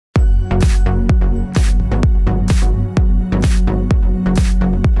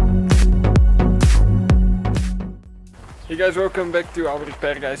guys, welcome back to our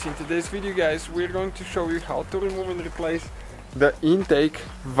repair guys. In today's video guys, we're going to show you how to remove and replace the intake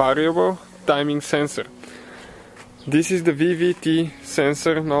variable timing sensor. This is the VVT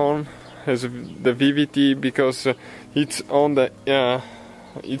sensor, known as the VVT because it's on the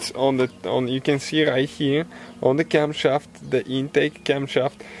you can see right here on the camshaft, the intake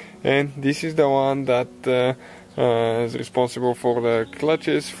camshaft, and this is the one that is responsible for the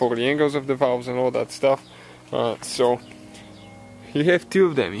clutches, for the angles of the valves and all that stuff. So you have two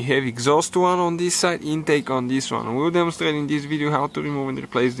of them. You have exhaust one on this side, intake on this one. We'll demonstrate in this video how to remove and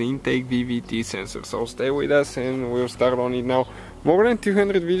replace the intake VVT sensor. So stay with us and we'll start on it now. More than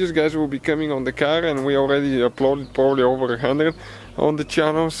 200 videos guys will be coming on the car, and we already uploaded probably over 100 on the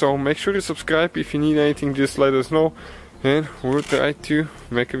channel. So make sure you subscribe. If you need anything, just let us know and we'll try to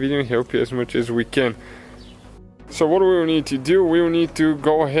make a video and help you as much as we can. So what we will need to do, we will need to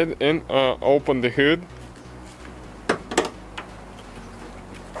go ahead and open the hood.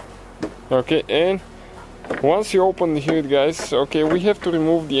 Okay, and once you open the hood guys, okay, we have to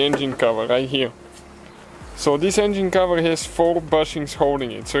remove the engine cover right here. So this engine cover has 4 bushings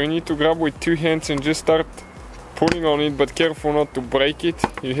holding it, so you need to grab with 2 hands and just start pulling on it, but careful not to break it.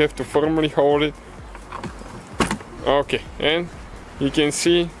 You have to firmly hold it. Okay, and you can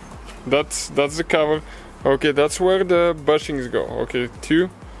see that's the cover. Okay, that's where the bushings go. Okay, 2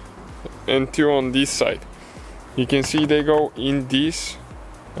 and 2 on this side. You can see they go in this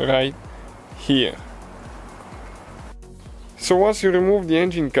right here. So once you remove the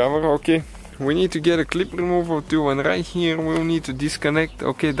engine cover, okay, we need to get a clip remover too, and right here we'll need to disconnect,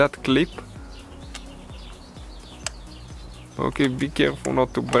 okay, that clip. Okay, be careful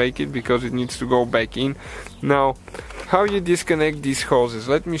not to break it because it needs to go back in. Now, how you disconnect these hoses,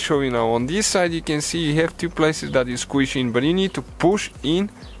 let me show you now. On this side you can see you have 2 places that you squish in, but you need to push in,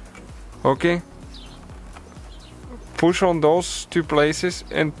 okay, push on those 2 places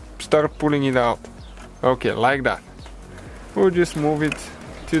and start pulling it out. Okay, like that. We'll just move it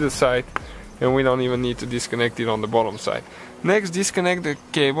to the side and we don't even need to disconnect it on the bottom side. Next, disconnect the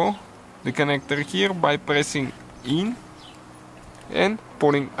cable, the connector here, by pressing in and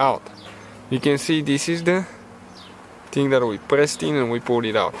pulling out. You can see this is the thing that we pressed in and we pulled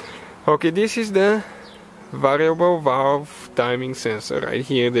it out. Okay, this is the variable valve timing sensor right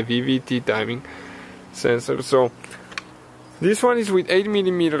here, the VVT timing sensor. So this one is with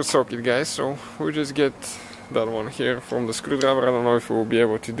 8mm socket guys, so we'll just get that one here from the screwdriver. I don't know if we'll be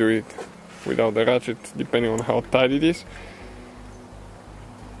able to do it without the ratchet, depending on how tight it is.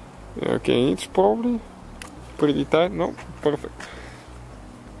 Okay, it's probably pretty tight. No, perfect.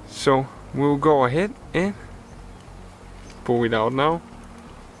 So we'll go ahead and pull it out now.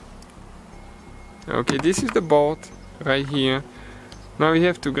 Okay, this is the bolt right here. Now you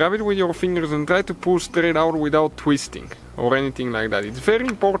have to grab it with your fingers and try to pull straight out without twisting or anything like that. It's very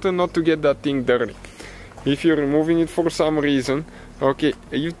important not to get that thing dirty. If you're removing it for some reason, okay,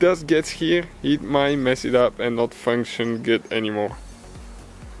 if dust gets here, it might mess it up and not function good anymore.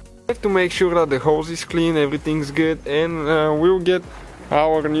 You have to make sure that the hose is clean, everything's good, and we'll get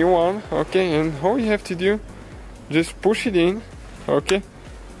our new one. Okay, and all you have to do, just push it in. Okay,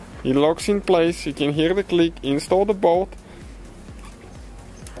 it locks in place, you can hear the click, install the bolt.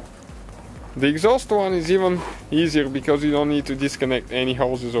 The exhaust one is even easier because you don't need to disconnect any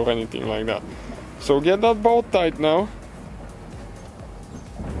hoses or anything like that. So get that bolt tight now.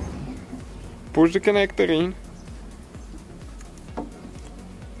 Push the connector in.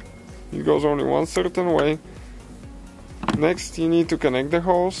 It goes only one certain way. Next you need to connect the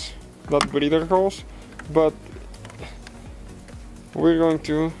hose, that breather hose, but we're going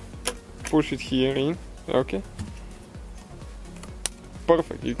to push it here in. Okay.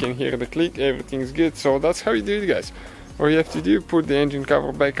 Perfect, you can hear the click, everything's good. So that's how you do it guys. All you have to do, put the engine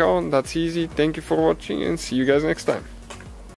cover back on, that's easy. Thank you for watching and see you guys next time.